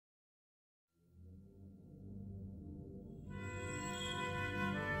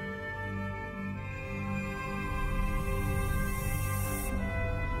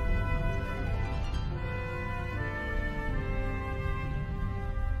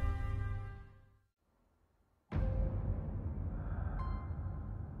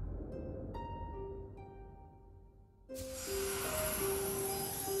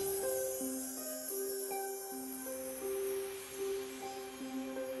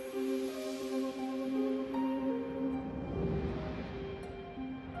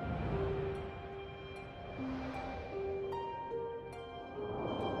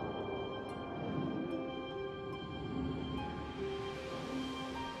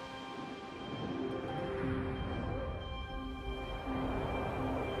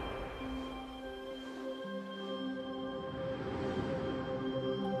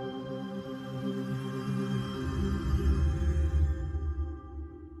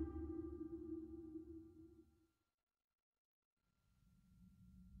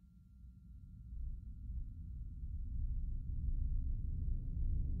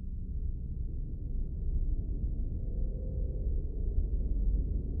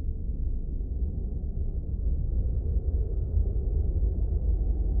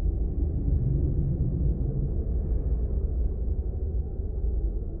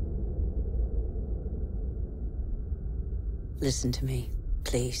Listen to me,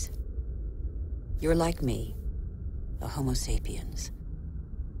 please. You're like me, a Homo sapiens,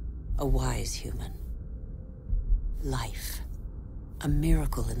 a wise human. Life, a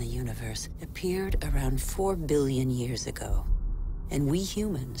miracle in the universe, appeared around 4 billion years ago, and we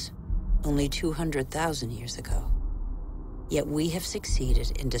humans, only 200,000 years ago. Yet we have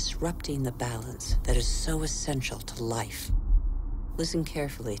succeeded in disrupting the balance that is so essential to life. Listen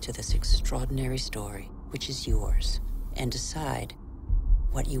carefully to this extraordinary story, which is yours, and decide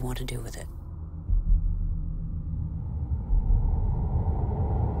what you want to do with it.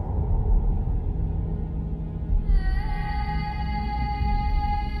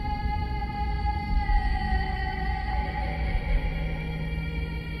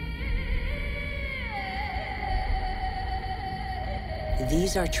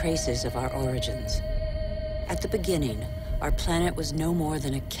 These are traces of our origins. At the beginning, our planet was no more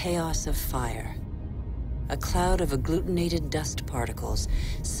than a chaos of fire. A cloud of agglutinated dust particles,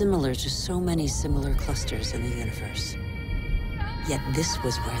 similar to so many similar clusters in the universe. Yet this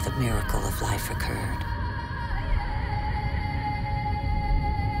was where the miracle of life occurred.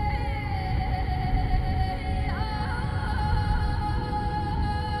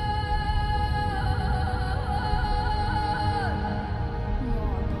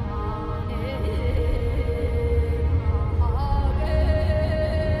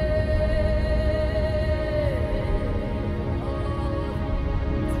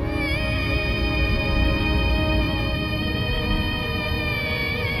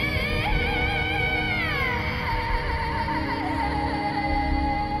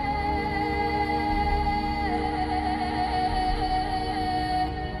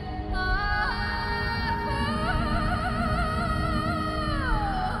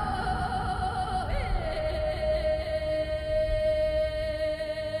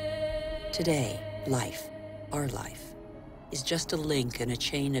 Today, life, our life, is just a link in a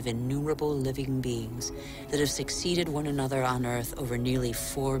chain of innumerable living beings that have succeeded one another on Earth over nearly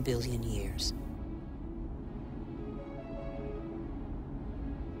 4 billion years.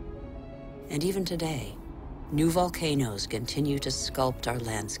 And even today, new volcanoes continue to sculpt our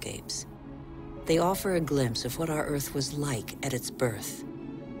landscapes. They offer a glimpse of what our Earth was like at its birth.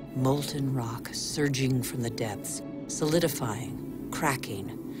 Molten rock surging from the depths, solidifying,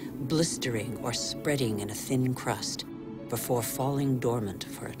 cracking, blistering or spreading in a thin crust before falling dormant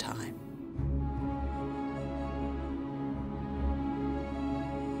for a time.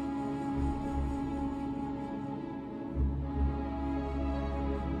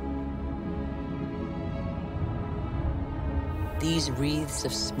 These wreaths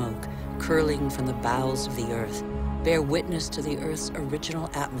of smoke curling from the bowels of the Earth bear witness to the Earth's original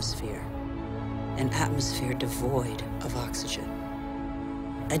atmosphere, an atmosphere devoid of oxygen.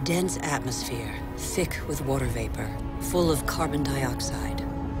 A dense atmosphere, thick with water vapor, full of carbon dioxide.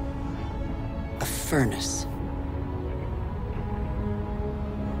 A furnace.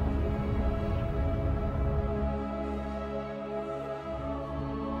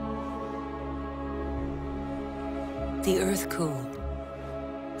 The Earth cooled.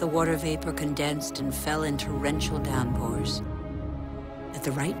 The water vapor condensed and fell in torrential downpours. At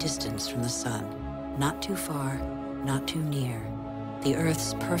the right distance from the sun, not too far, not too near, the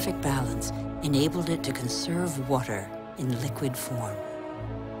Earth's perfect balance enabled it to conserve water in liquid form.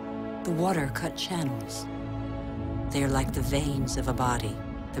 The water cut channels. They are like the veins of a body,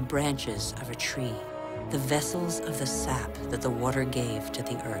 the branches of a tree, the vessels of the sap that the water gave to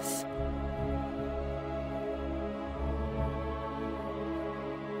the Earth.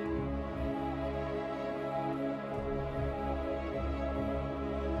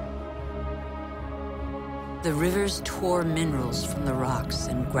 The rivers tore minerals from the rocks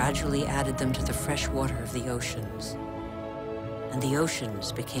and gradually added them to the fresh water of the oceans. And the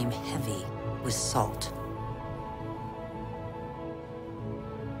oceans became heavy with salt.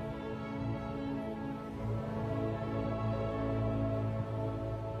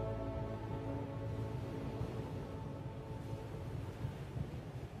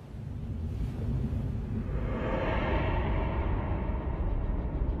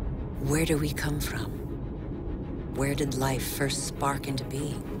 Where do we come from? Where did life first spark into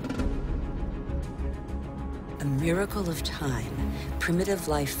being? A miracle of time, primitive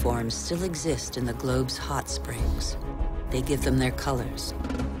life forms still exist in the globe's hot springs. They give them their colors.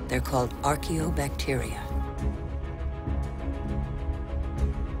 They're called archaeobacteria.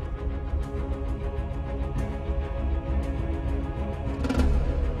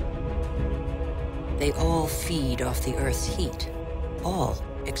 They all feed off the Earth's heat, all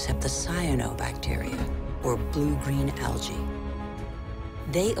except the cyanobacteria, or blue-green algae.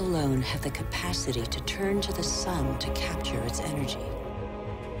 They alone have the capacity to turn to the sun to capture its energy.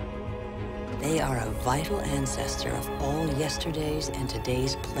 They are a vital ancestor of all yesterday's and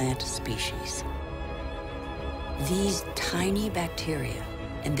today's plant species. These tiny bacteria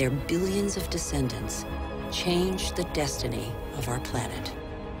and their billions of descendants changed the destiny of our planet.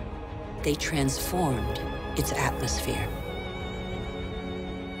 They transformed its atmosphere.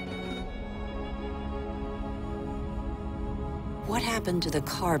 What happened to the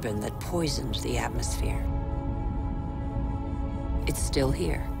carbon that poisoned the atmosphere? It's still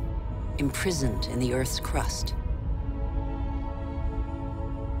here, imprisoned in the Earth's crust.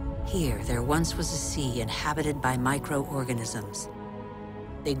 Here, there once was a sea inhabited by microorganisms.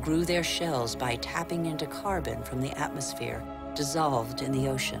 They grew their shells by tapping into carbon from the atmosphere, dissolved in the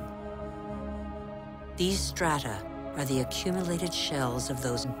ocean. These strata are the accumulated shells of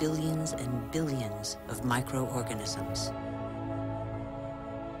those billions and billions of microorganisms.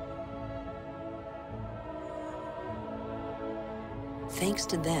 Thanks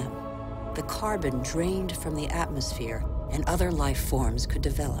to them, the carbon drained from the atmosphere and other life forms could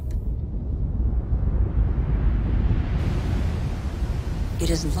develop. It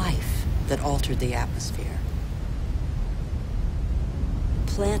is life that altered the atmosphere.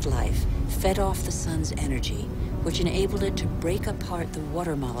 Plant life fed off the sun's energy, which enabled it to break apart the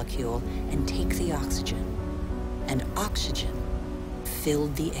water molecule and take the oxygen. And oxygen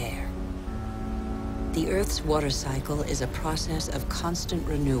filled the air. The Earth's water cycle is a process of constant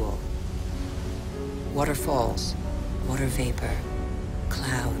renewal. Waterfalls, water vapor,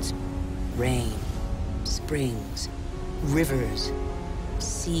 clouds, rain, springs, rivers,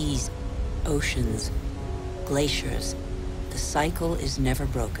 seas, oceans, glaciers. The cycle is never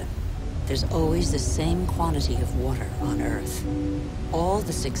broken. There's always the same quantity of water on Earth. All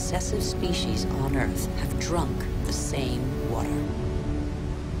the successive species on Earth have drunk the same water.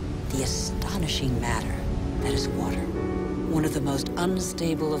 The astonishing matter that is water, one of the most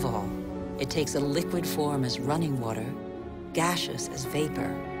unstable of all. It takes a liquid form as running water, gaseous as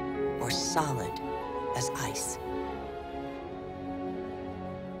vapor, or solid as ice.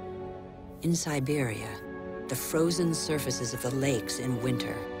 In Siberia, the frozen surfaces of the lakes in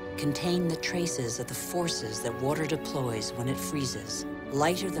winter contain the traces of the forces that water deploys when it freezes.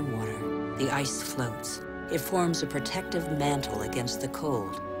 Lighter than water, the ice floats. It forms a protective mantle against the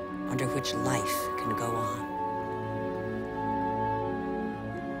cold, under which life can go on.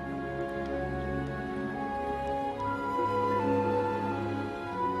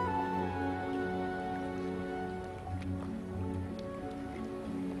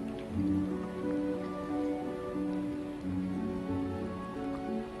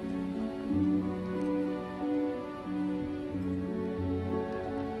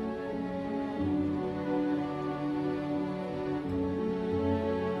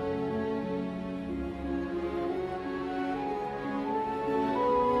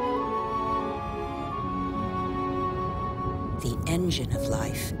 The engine of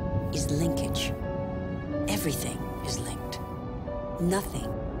life is linkage. Everything is linked.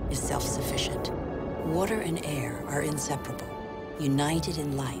 Nothing is self-sufficient. Water and air are inseparable, united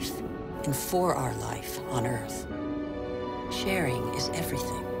in life and for our life on Earth. Sharing is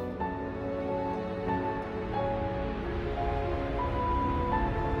everything.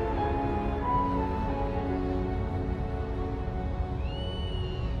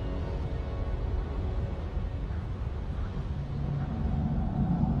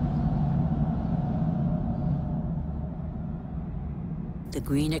 The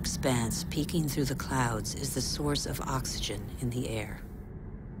green expanse peeking through the clouds is the source of oxygen in the air.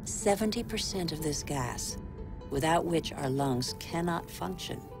 70% of this gas, without which our lungs cannot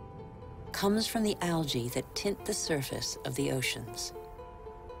function, comes from the algae that tint the surface of the oceans.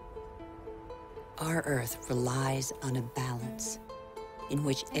 Our Earth relies on a balance in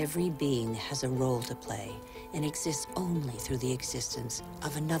which every being has a role to play and exists only through the existence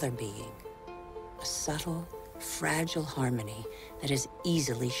of another being. A subtle, fragile harmony that is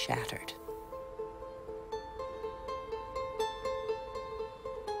easily shattered.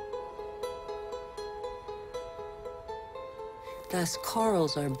 Thus,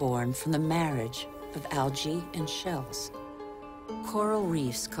 corals are born from the marriage of algae and shells. Coral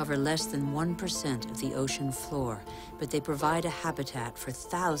reefs cover less than 1% of the ocean floor, but they provide a habitat for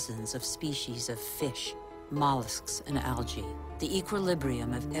thousands of species of fish, mollusks, and algae. The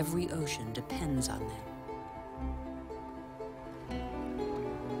equilibrium of every ocean depends on them.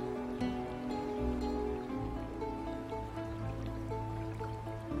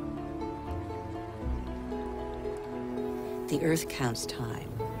 The Earth counts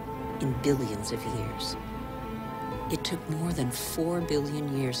time in billions of years. It took more than 4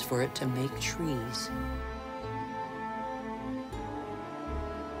 billion years for it to make trees.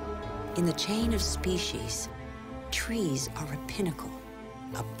 In the chain of species, trees are a pinnacle,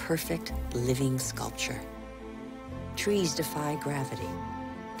 a perfect living sculpture. Trees defy gravity.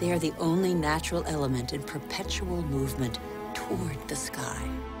 They are the only natural element in perpetual movement toward the sky.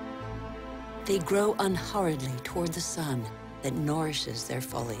 They grow unhurriedly toward the sun that nourishes their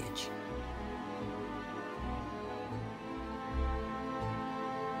foliage.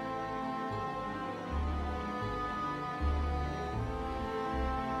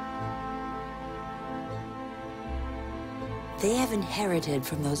 They have inherited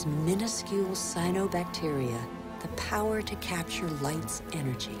from those minuscule cyanobacteria the power to capture light's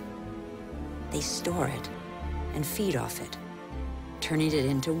energy. They store it and feed off it, turning it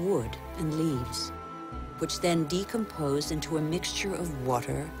into wood and leaves, which then decompose into a mixture of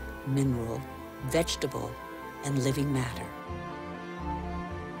water, mineral, vegetable, and living matter.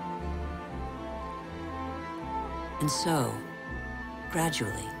 And so,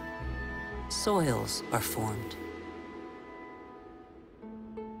 gradually, soils are formed.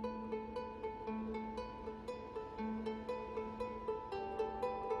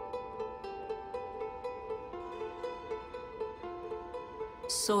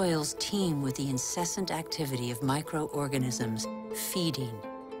 Soils teem with the incessant activity of microorganisms feeding,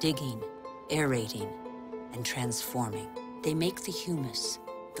 digging, aerating, and transforming. They make the humus,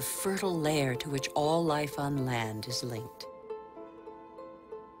 the fertile layer to which all life on land is linked.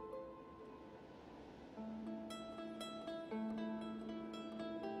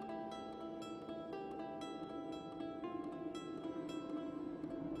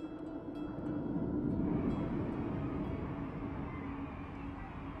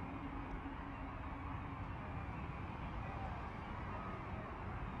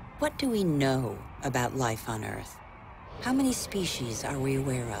 What do we know about life on Earth? How many species are we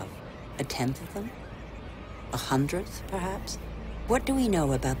aware of? 1/10 of them? 100th, perhaps? What do we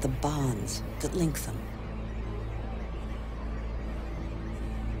know about the bonds that link them?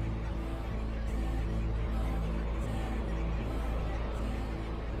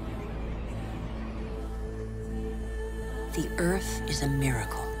 The Earth is a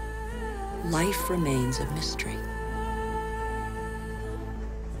miracle. Life remains a mystery.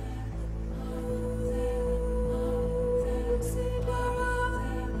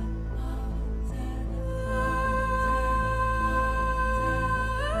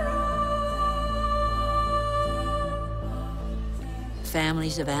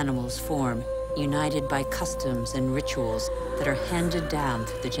 Families of animals form, united by customs and rituals that are handed down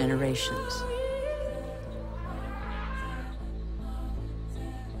through the generations.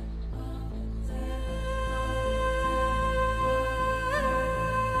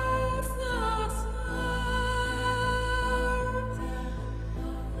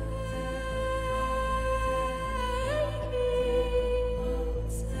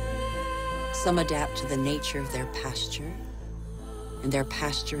 Some adapt to the nature of their pasture, and their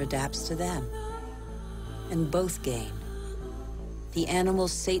pasture adapts to them. And both gain. The animal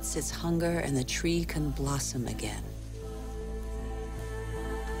sates its hunger, and the tree can blossom again.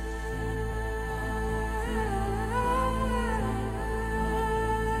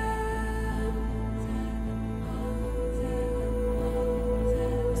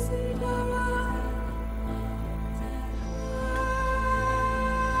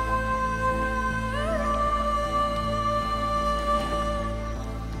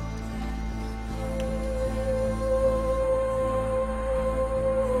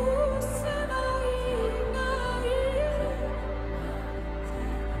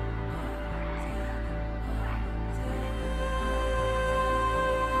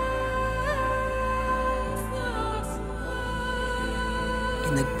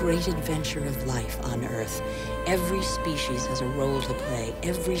 In the great adventure of life on Earth, every species has a role to play.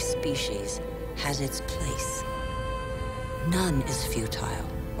 Every species has its place. None is futile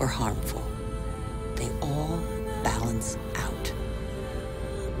or harmful. They all balance out.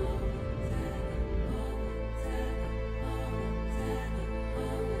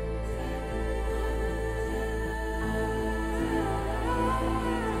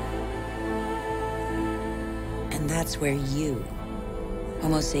 And that's where you,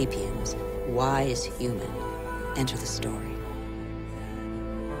 Homo sapiens, wise human, enter the story.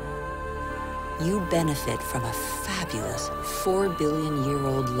 You benefit from a fabulous 4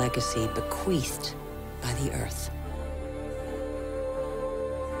 billion-year-old legacy bequeathed by the Earth.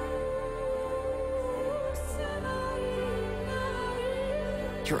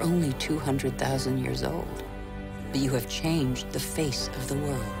 You're only 200,000 years old, but you have changed the face of the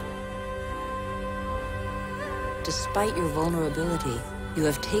world. Despite your vulnerability, you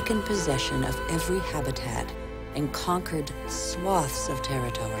have taken possession of every habitat and conquered swaths of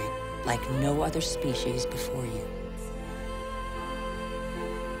territory like no other species before you.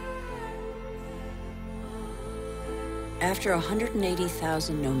 After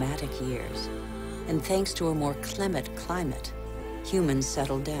 180,000 nomadic years, and thanks to a more clement climate, humans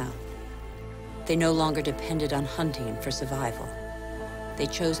settled down. They no longer depended on hunting for survival. They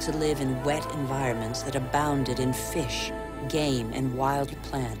chose to live in wet environments that abounded in fish, game, and wild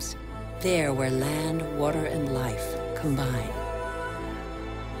plants, there where land, water, and life combine.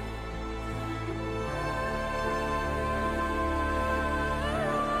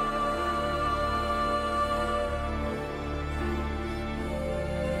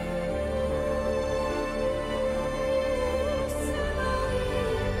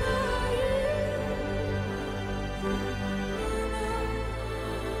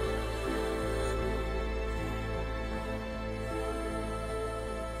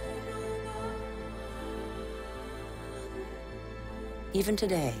 Even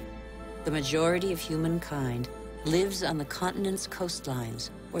today, the majority of humankind lives on the continent's coastlines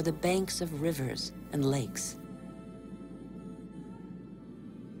or the banks of rivers and lakes.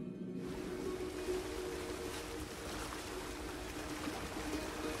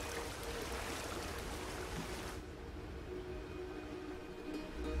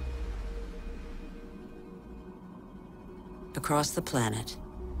 Across the planet,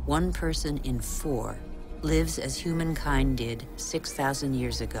 1 person in 4 lives as humankind did 6,000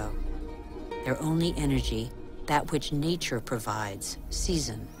 years ago. Their only energy, that which nature provides,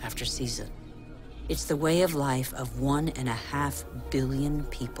 season after season. It's the way of life of 1.5 billion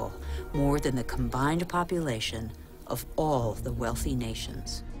people, more than the combined population of all the wealthy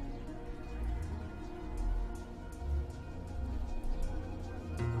nations.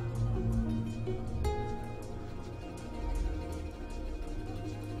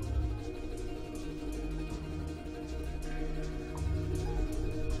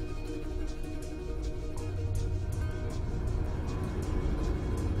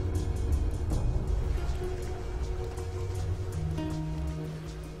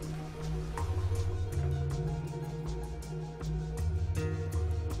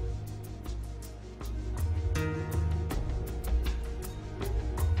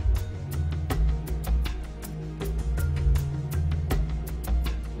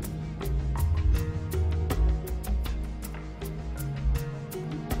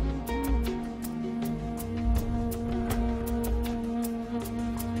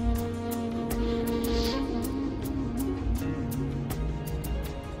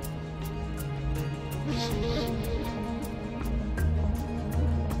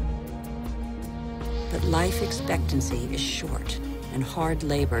 But life expectancy is short, and hard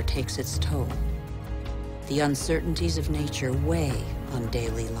labor takes its toll. The uncertainties of nature weigh on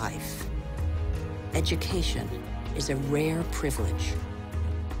daily life. Education is a rare privilege.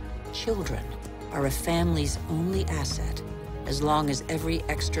 Children are a family's only asset, as long as every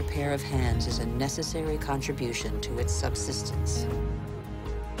extra pair of hands is a necessary contribution to its subsistence.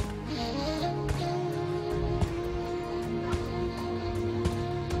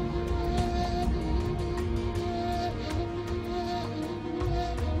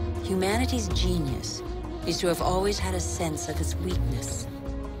 Humanity's genius is to have always had a sense of its weakness.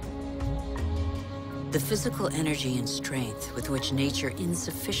 The physical energy and strength with which nature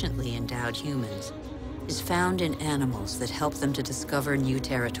insufficiently endowed humans is found in animals that help them to discover new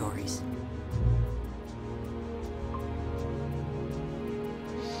territories.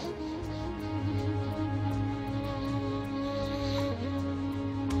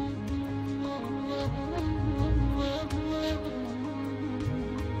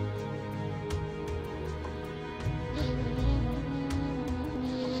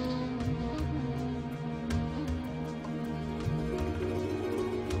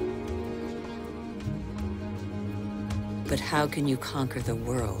 But how can you conquer the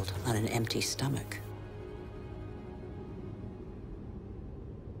world on an empty stomach?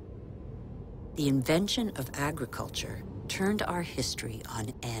 The invention of agriculture turned our history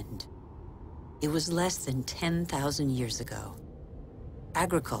on end. It was less than 10,000 years ago.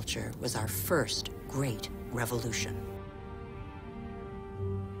 Agriculture was our first great revolution.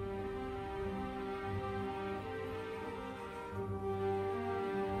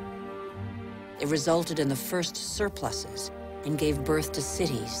 It resulted in the first surpluses and gave birth to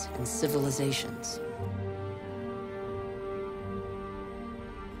cities and civilizations.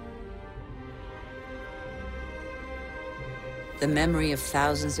 The memory of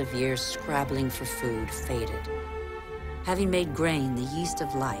thousands of years scrabbling for food faded. Having made grain the yeast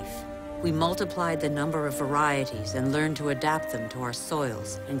of life, We multiplied the number of varieties and learned to adapt them to our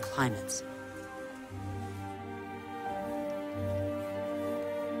soils and climates.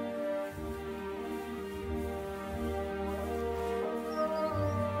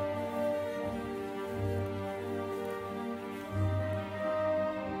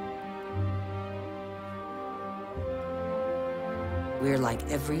 We're like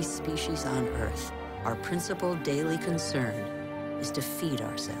every species on Earth. Our principal daily concern is to feed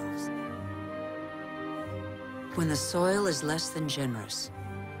ourselves. When the soil is less than generous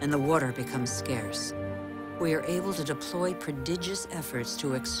and the water becomes scarce, we are able to deploy prodigious efforts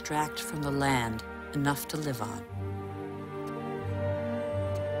to extract from the land enough to live on.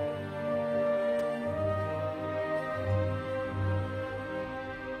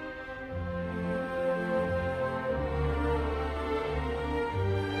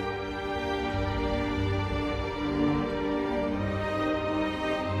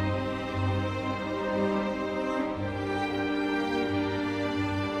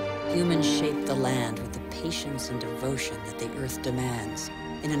 Humans shape the land with the patience and devotion that the earth demands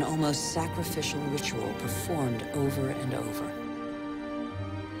in an almost sacrificial ritual performed over and over.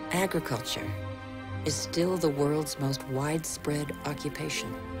 Agriculture is still the world's most widespread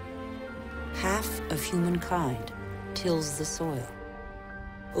occupation. Half of humankind tills the soil,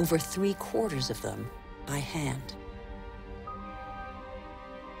 over 3/4 of them by hand.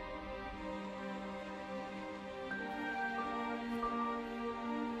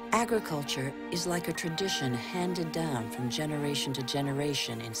 Agriculture is like a tradition handed down from generation to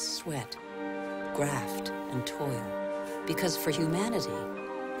generation in sweat, graft, and toil, because for humanity,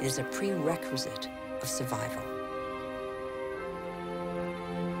 it is a prerequisite of survival.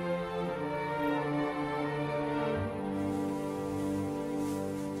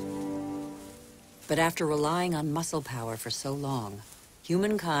 But after relying on muscle power for so long,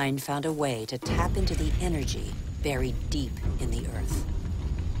 humankind found a way to tap into the energy buried deep in the earth.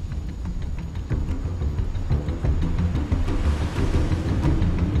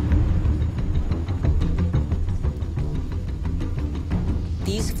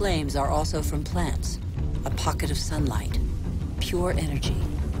 These flames are also from plants, a pocket of sunlight, pure energy,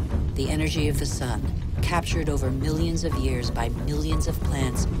 the energy of the sun, captured over millions of years by millions of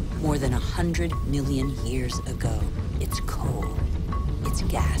plants more than 100 million years ago. It's coal, it's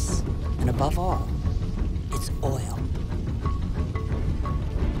gas, and above all, it's oil.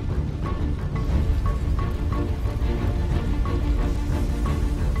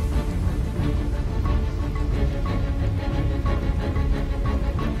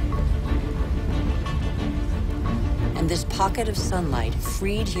 This pocket of sunlight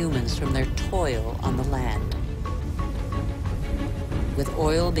freed humans from their toil on the land. With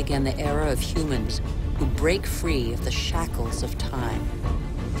oil began the era of humans who break free of the shackles of time.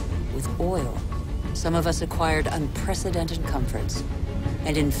 With oil, some of us acquired unprecedented comforts.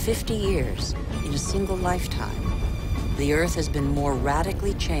 And in 50 years, in a single lifetime, the Earth has been more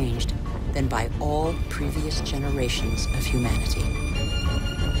radically changed than by all previous generations of humanity.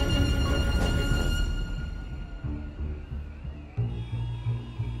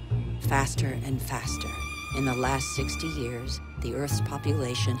 Faster and faster. In the last 60 years, the Earth's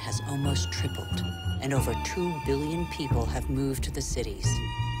population has almost tripled, and over 2 billion people have moved to the cities.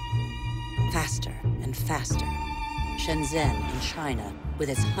 Faster and faster. Shenzhen in China, with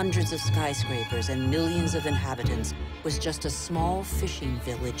its hundreds of skyscrapers and millions of inhabitants, was just a small fishing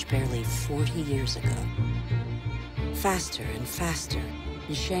village barely 40 years ago. Faster and faster.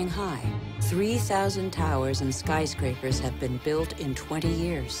 In Shanghai, 3,000 towers and skyscrapers have been built in 20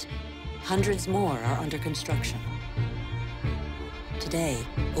 years. Hundreds more are under construction. Today,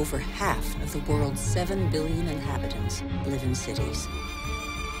 over half of the world's 7 billion inhabitants live in cities.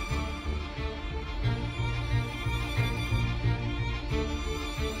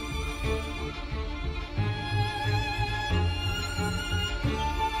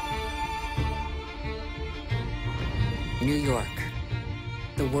 New York,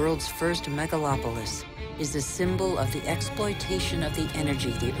 the world's first megalopolis, is the symbol of the exploitation of the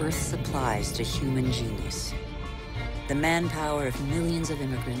energy the Earth supplies to human genius. The manpower of millions of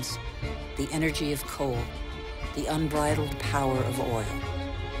immigrants, the energy of coal, the unbridled power of oil.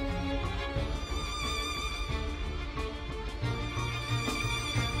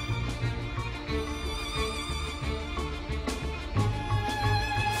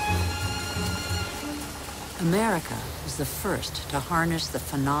 America was the first to harness the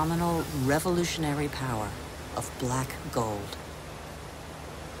phenomenal, revolutionary power of black gold.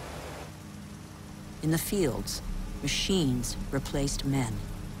 In the fields, machines replaced men.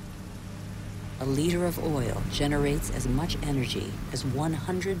 a liter of oil generates as much energy as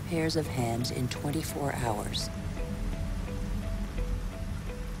 100 pairs of hands in 24 hours.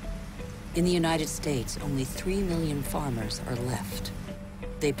 In the United States, only 3 million farmers are left.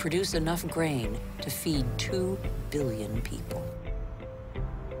 They produce enough grain to feed 2 billion people.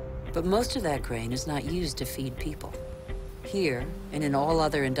 But most of that grain is not used to feed people. Here, and in all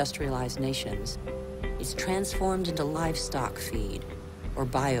other industrialized nations, it's transformed into livestock feed or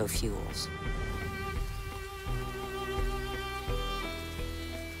biofuels.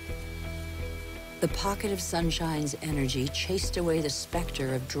 The pocket of sunshine's energy chased away the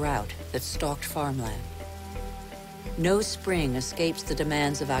specter of drought that stalked farmland. No spring escapes the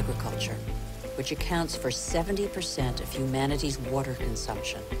demands of agriculture, which accounts for 70% of humanity's water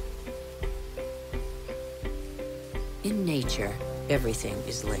consumption. In nature, everything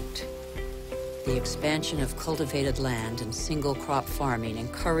is linked. The expansion of cultivated land and single-crop farming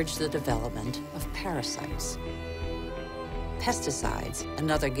encouraged the development of parasites. Pesticides,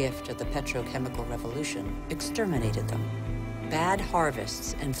 another gift of the petrochemical revolution, exterminated them. Bad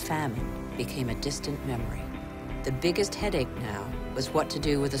harvests and famine became a distant memory. The biggest headache now was what to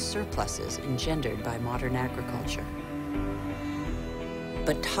do with the surpluses engendered by modern agriculture.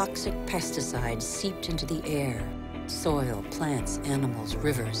 But toxic pesticides seeped into the air, soil, plants, animals,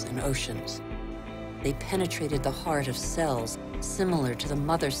 rivers, and oceans. They penetrated the heart of cells similar to the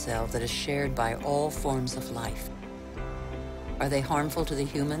mother cell that is shared by all forms of life. Are they harmful to the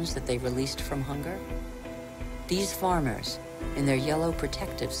humans that they released from hunger? These farmers, in their yellow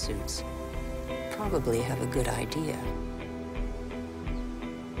protective suits, probably have a good idea.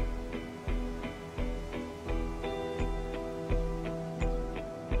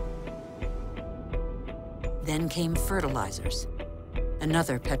 Then came fertilizers,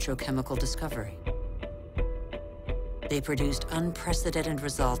 another petrochemical discovery. They produced unprecedented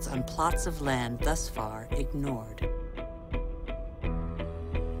results on plots of land thus far ignored.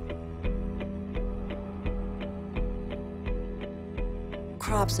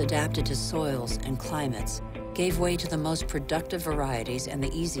 Crops adapted to soils and climates gave way to the most productive varieties and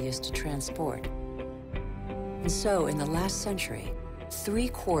the easiest to transport. And so, in the last century,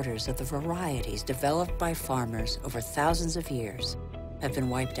 3/4 of the varieties developed by farmers over thousands of years have been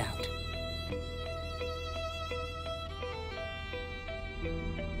wiped out.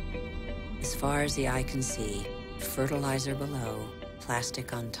 As far as the eye can see, fertilizer below,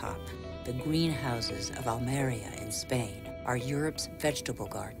 plastic on top. The greenhouses of Almeria in Spain are Europe's vegetable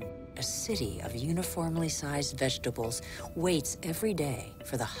garden. A city of uniformly sized vegetables waits every day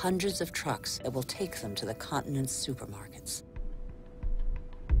for the hundreds of trucks that will take them to the continent's supermarkets.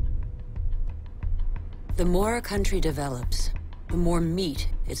 The more a country develops, the more meat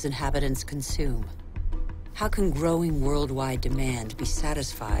its inhabitants consume. How can growing worldwide demand be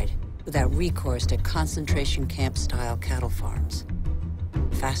satisfied without recourse to concentration camp-style cattle farms?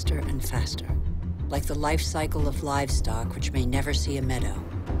 Faster and faster, like the life cycle of livestock which may never see a meadow.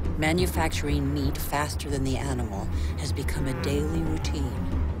 Manufacturing meat faster than the animal has become a daily routine.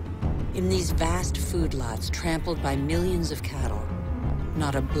 In these vast food lots trampled by millions of cattle,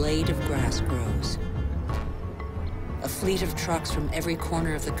 not a blade of grass grows. A fleet of trucks from every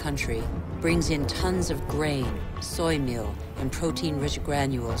corner of the country brings in tons of grain, soy meal, and protein-rich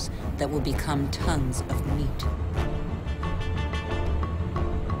granules that will become tons of meat.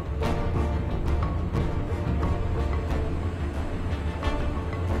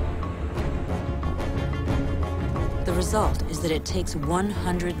 The result is that it takes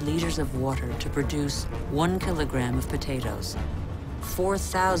 100 liters of water to produce 1 kilogram of potatoes,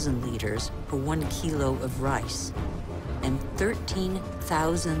 4,000 liters for 1 kilo of rice, and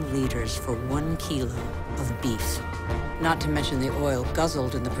 13,000 liters for 1 kilo of beef, not to mention the oil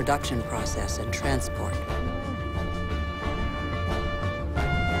guzzled in the production process and transport.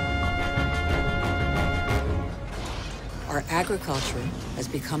 Our agriculture has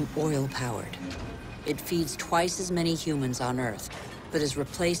become oil-powered. It feeds twice as many humans on Earth, but has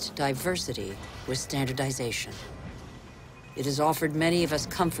replaced diversity with standardization. It has offered many of us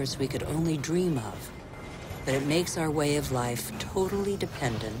comforts we could only dream of, but it makes our way of life totally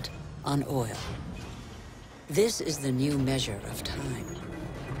dependent on oil. This is the new measure of time.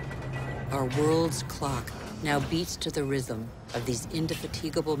 Our world's clock now beats to the rhythm of these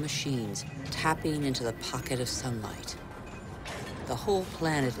indefatigable machines tapping into the pocket of sunlight. The whole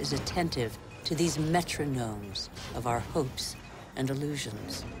planet is attentive to these metronomes of our hopes and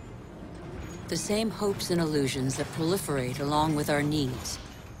illusions. The same hopes and illusions that proliferate along with our needs,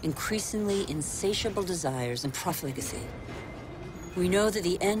 increasingly insatiable desires and profligacy. We know that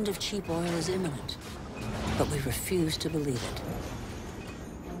the end of cheap oil is imminent, but we refuse to believe it.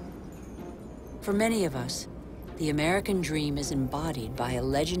 For many of us, the American dream is embodied by a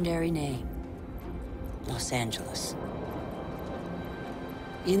legendary name, Los Angeles.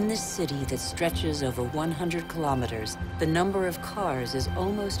 In this city that stretches over 100 kilometers, the number of cars is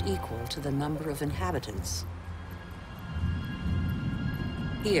almost equal to the number of inhabitants.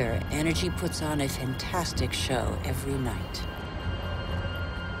 Here, energy puts on a fantastic show every night.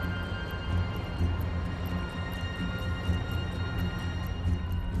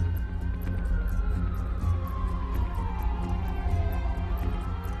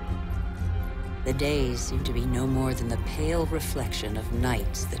 The days seem to be no more than the pale reflection of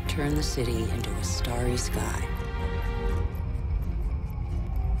nights that turn the city into a starry sky.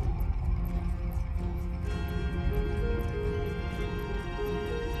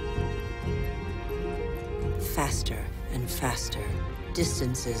 Faster and faster.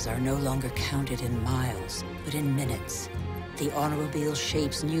 Distances are no longer counted in miles, but in minutes. The automobile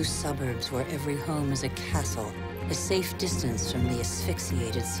shapes new suburbs where every home is a castle, a safe distance from the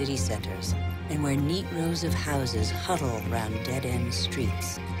asphyxiated city centers, and where neat rows of houses huddle around dead-end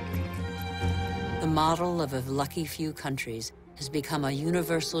streets. The model of a lucky few countries has become a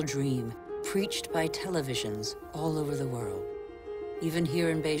universal dream preached by televisions all over the world. Even here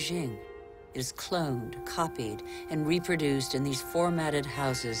in Beijing, it is cloned, copied, and reproduced in these formatted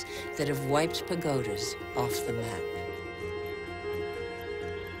houses that have wiped pagodas off the map.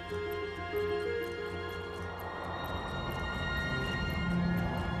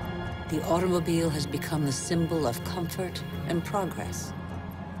 The automobile has become the symbol of comfort and progress.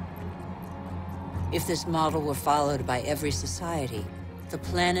 If this model were followed by every society, the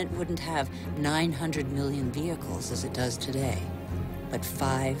planet wouldn't have 900 million vehicles as it does today, but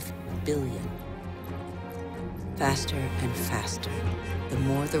 5 billion. Faster and faster. The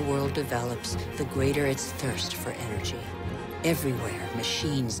more the world develops, the greater its thirst for energy. Everywhere,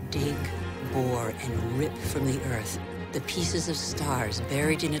 machines dig, bore, and rip from the earth the pieces of stars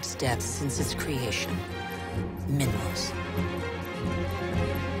buried in its depths since its creation. Minerals.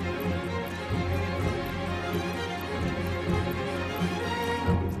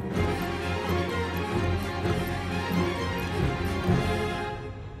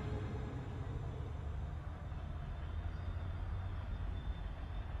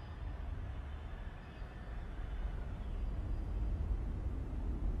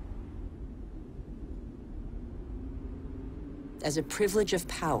 As a privilege of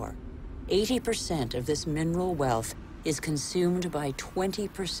power, 80% of this mineral wealth is consumed by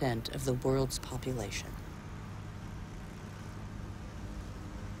 20% of the world's population.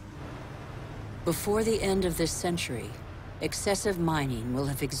 Before the end of this century, excessive mining will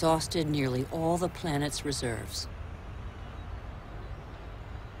have exhausted nearly all the planet's reserves.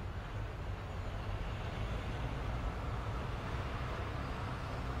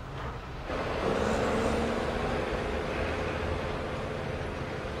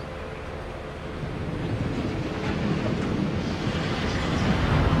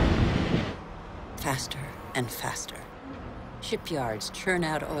 Faster and faster. Shipyards churn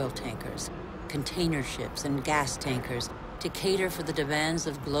out oil tankers, container ships, and gas tankers to cater for the demands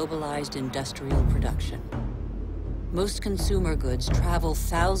of globalized industrial production. Most consumer goods travel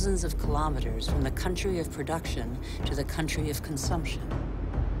thousands of kilometers from the country of production to the country of consumption.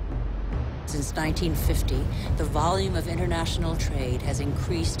 Since 1950, the volume of international trade has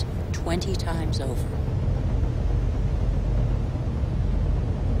increased 20 times over.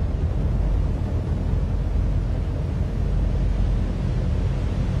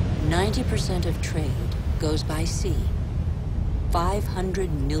 90% of trade goes by sea.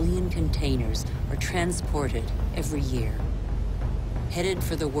 500 million containers are transported every year, headed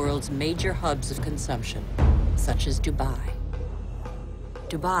for the world's major hubs of consumption, such as Dubai.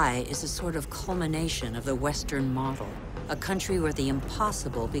 Dubai is a sort of culmination of the Western model, a country where the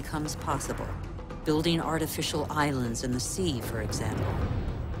impossible becomes possible, building artificial islands in the sea, for example.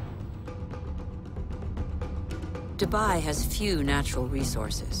 Dubai has few natural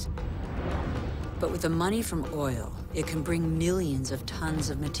resources. But with the money from oil, it can bring millions of tons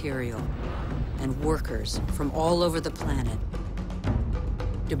of material and workers from all over the planet.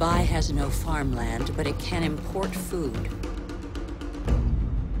 Dubai has no farmland, but it can import food.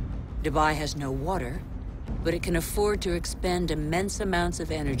 Dubai has no water, but it can afford to expend immense amounts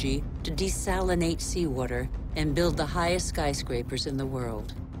of energy to desalinate seawater and build the highest skyscrapers in the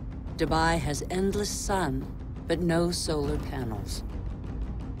world. Dubai has endless sun, but no solar panels.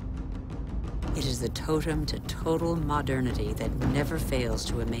 It is the totem to total modernity that never fails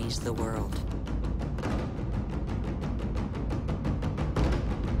to amaze the world.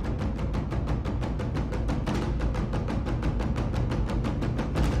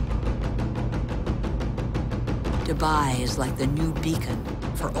 Dubai is like the new beacon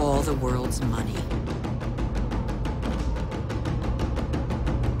for all the world's money.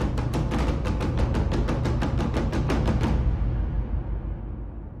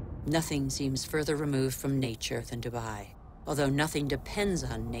 Nothing seems further removed from nature than Dubai, although nothing depends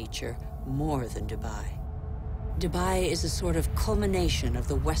on nature more than Dubai. Dubai is a sort of culmination of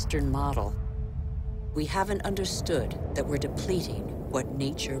the Western model. We haven't understood that we're depleting what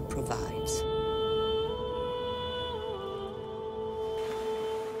nature provides.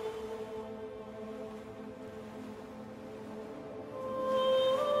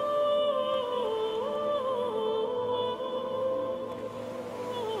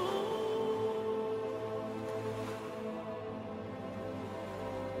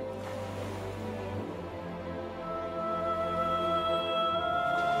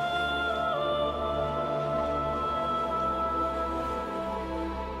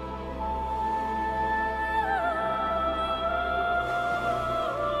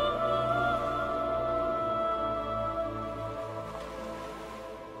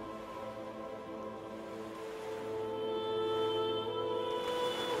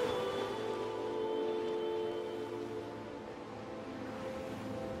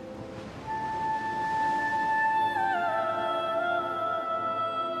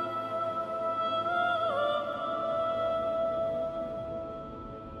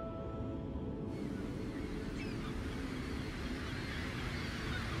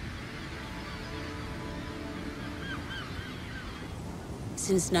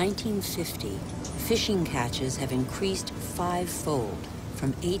 Since 1950, fishing catches have increased five-fold,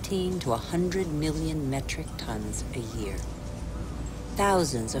 from 18 to 100 million metric tons a year.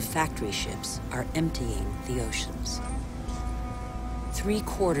 Thousands of factory ships are emptying the oceans.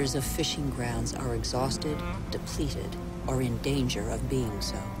 3/4 of fishing grounds are exhausted, depleted, or in danger of being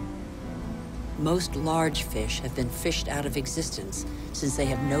so. Most large fish have been fished out of existence since they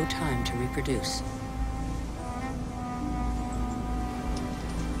have no time to reproduce.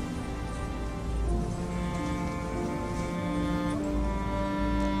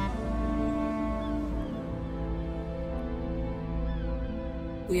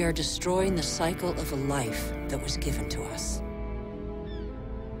 We are destroying the cycle of a life that was given to us.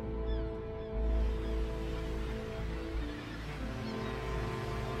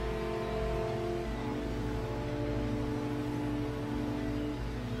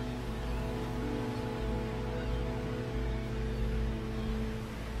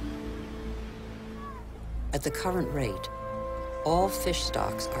 At the current rate, all fish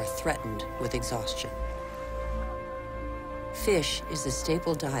stocks are threatened with exhaustion. Fish is the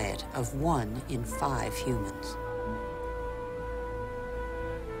staple diet of 1 in 5 humans.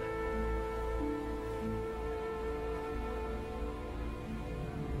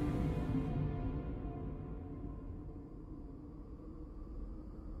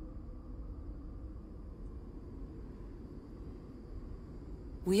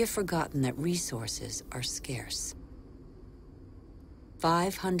 We have forgotten that resources are scarce.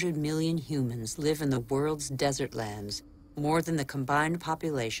 500 million humans live in the world's desert lands, more than the combined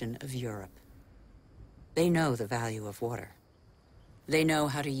population of Europe. They know the value of water. They know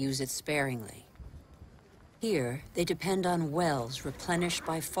how to use it sparingly. Here, they depend on wells replenished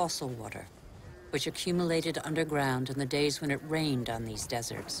by fossil water, which accumulated underground in the days when it rained on these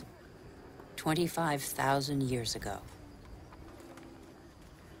deserts, 25,000 years ago.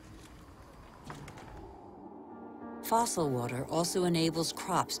 Fossil water also enables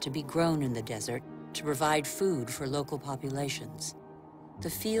crops to be grown in the desert to provide food for local populations. The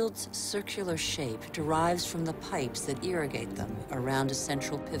field's circular shape derives from the pipes that irrigate them around a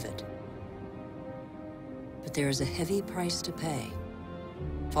central pivot. But there is a heavy price to pay.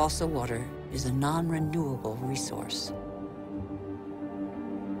 Fossil water is a non-renewable resource.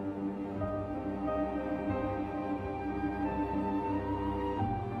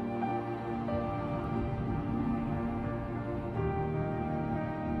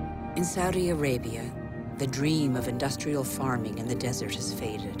 In Saudi Arabia, the dream of industrial farming in the desert has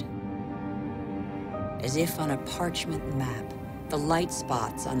faded. As if on a parchment map, the light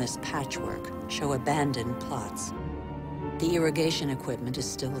spots on this patchwork show abandoned plots. The irrigation equipment is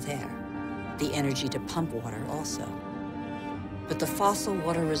still there, the energy to pump water also. But the fossil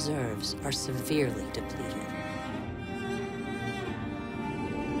water reserves are severely depleted.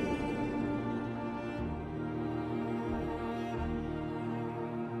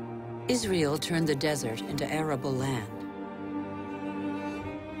 Israel turned the desert into arable land.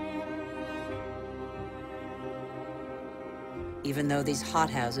 Even though these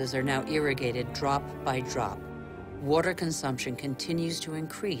hothouses are now irrigated drop by drop, water consumption continues to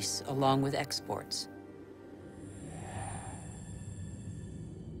increase along with exports.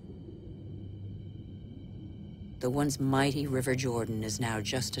 the once mighty River Jordan is now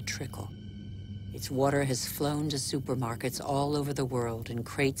just a trickle. Its water has flown to supermarkets all over the world in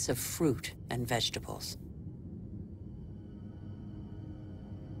crates of fruit and vegetables.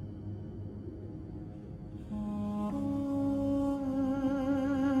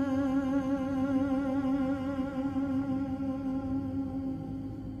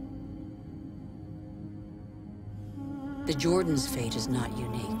 The Jordan's fate is not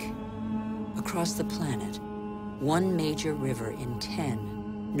unique. Across the planet, one major river in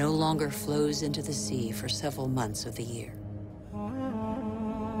 10 no longer flows into the sea for several months of the year.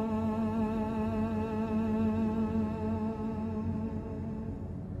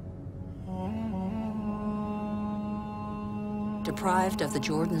 Deprived of the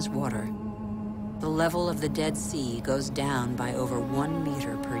Jordan's water, the level of the Dead Sea goes down by over 1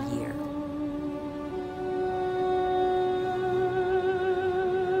 meter per year.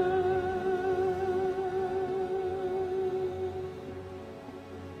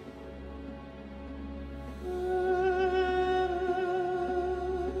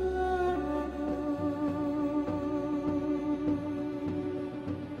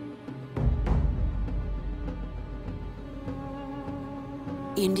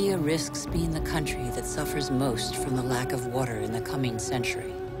 India risks being the country that suffers most from the lack of water in the coming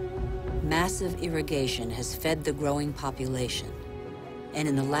century. Massive irrigation has fed the growing population, and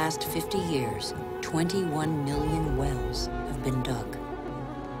in the last 50 years, 21 million wells have been dug.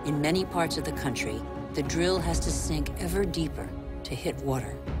 In many parts of the country, the drill has to sink ever deeper to hit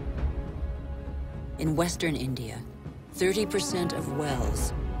water. In western India, 30% of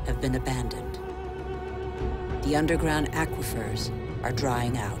wells have been abandoned. The underground aquifers are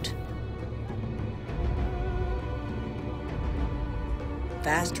drying out.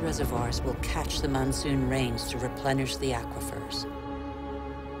 Vast reservoirs will catch the monsoon rains to replenish the aquifers.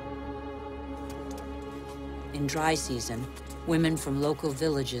 In dry season, women from local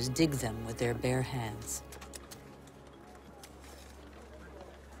villages dig them with their bare hands.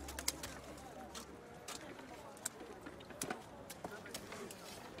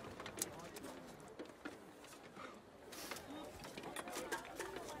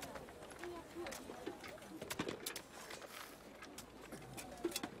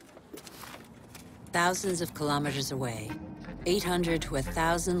 Thousands of kilometers away, 800 to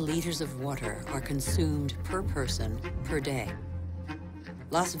 1,000 liters of water are consumed per person per day.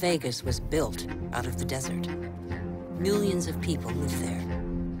 Las Vegas was built out of the desert. Millions of people live there.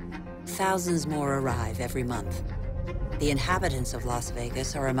 Thousands more arrive every month. The inhabitants of Las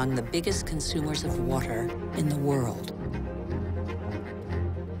Vegas are among the biggest consumers of water in the world.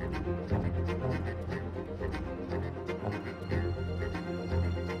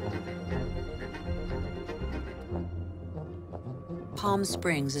 Palm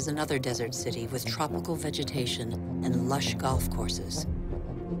Springs is another desert city with tropical vegetation and lush golf courses.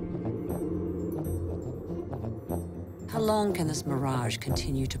 How long can this mirage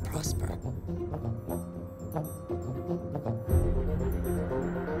continue to prosper?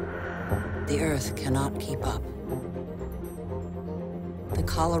 The Earth cannot keep up. The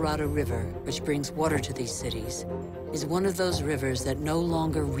Colorado River, which brings water to these cities, is one of those rivers that no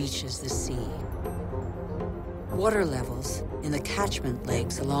longer reaches the sea. Water levels in the catchment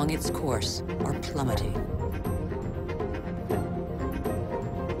lakes along its course are plummeting.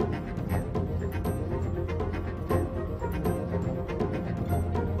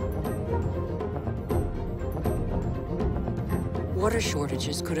 Water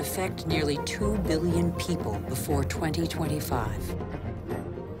shortages could affect nearly 2 billion people before 2025.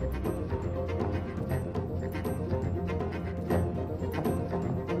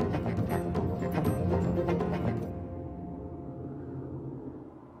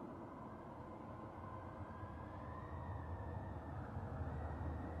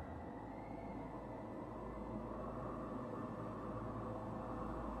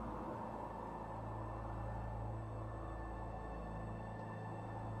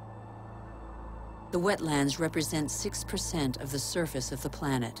 The wetlands represent 6% of the surface of the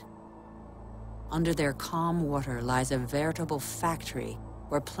planet. Under their calm water lies a veritable factory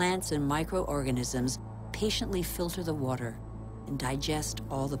where plants and microorganisms patiently filter the water and digest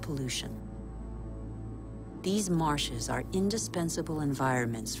all the pollution. These marshes are indispensable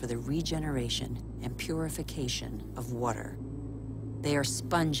environments for the regeneration and purification of water. They are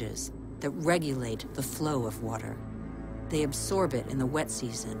sponges that regulate the flow of water. They absorb it in the wet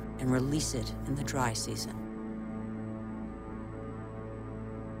season and release it in the dry season.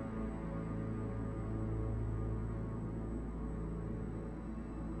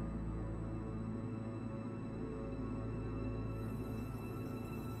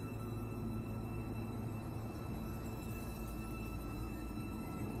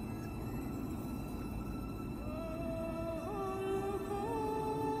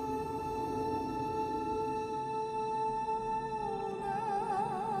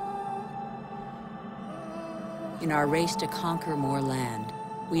 In our race to conquer more land,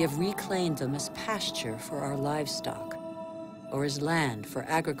 we have reclaimed them as pasture for our livestock, or as land for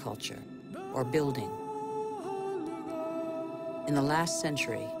agriculture or building. In the last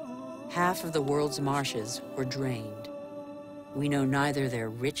century, half of the world's marshes were drained. We know neither their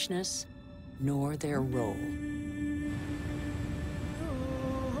richness nor their role.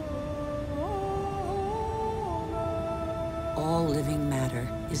 All living matter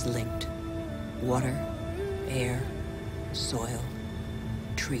is linked. Water, air, soil,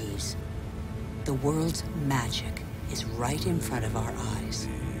 trees. The world's magic is right in front of our eyes.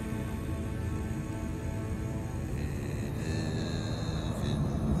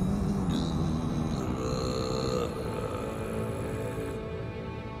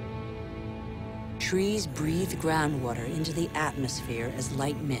 Trees breathe groundwater into the atmosphere as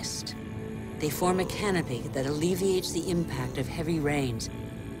light mist. They form a canopy that alleviates the impact of heavy rains.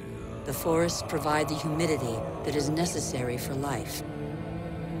 The forests provide the humidity that is necessary for life.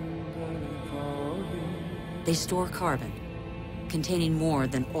 They store carbon, containing more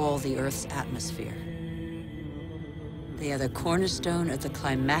than all the Earth's atmosphere. They are the cornerstone of the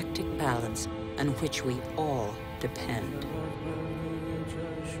climactic balance on which we all depend.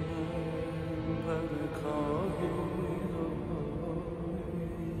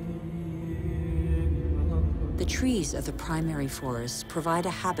 The trees of the primary forests provide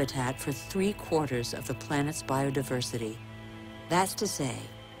a habitat for 3/4 of the planet's biodiversity. That's to say,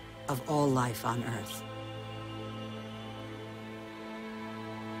 of all life on Earth.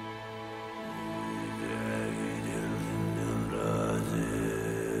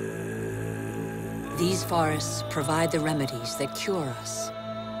 These forests provide the remedies that cure us.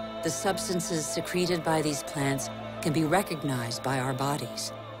 The substances secreted by these plants can be recognized by our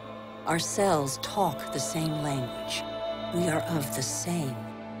bodies. Our cells talk the same language. We are of the same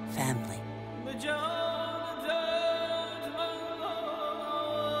family.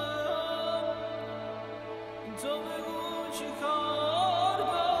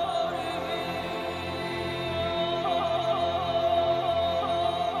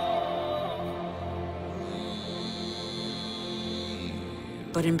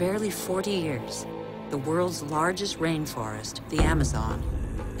 But in barely 40 years, the world's largest rainforest, the Amazon,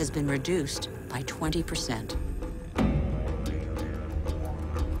 has been reduced by 20%.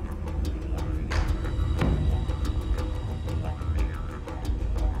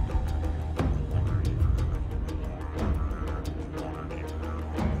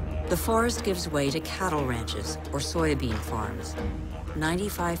 The forest gives way to cattle ranches or soybean farms.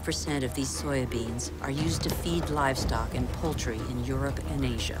 95% of these soybeans are used to feed livestock and poultry in Europe and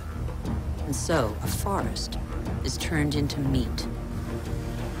Asia. And so, a forest is turned into meat.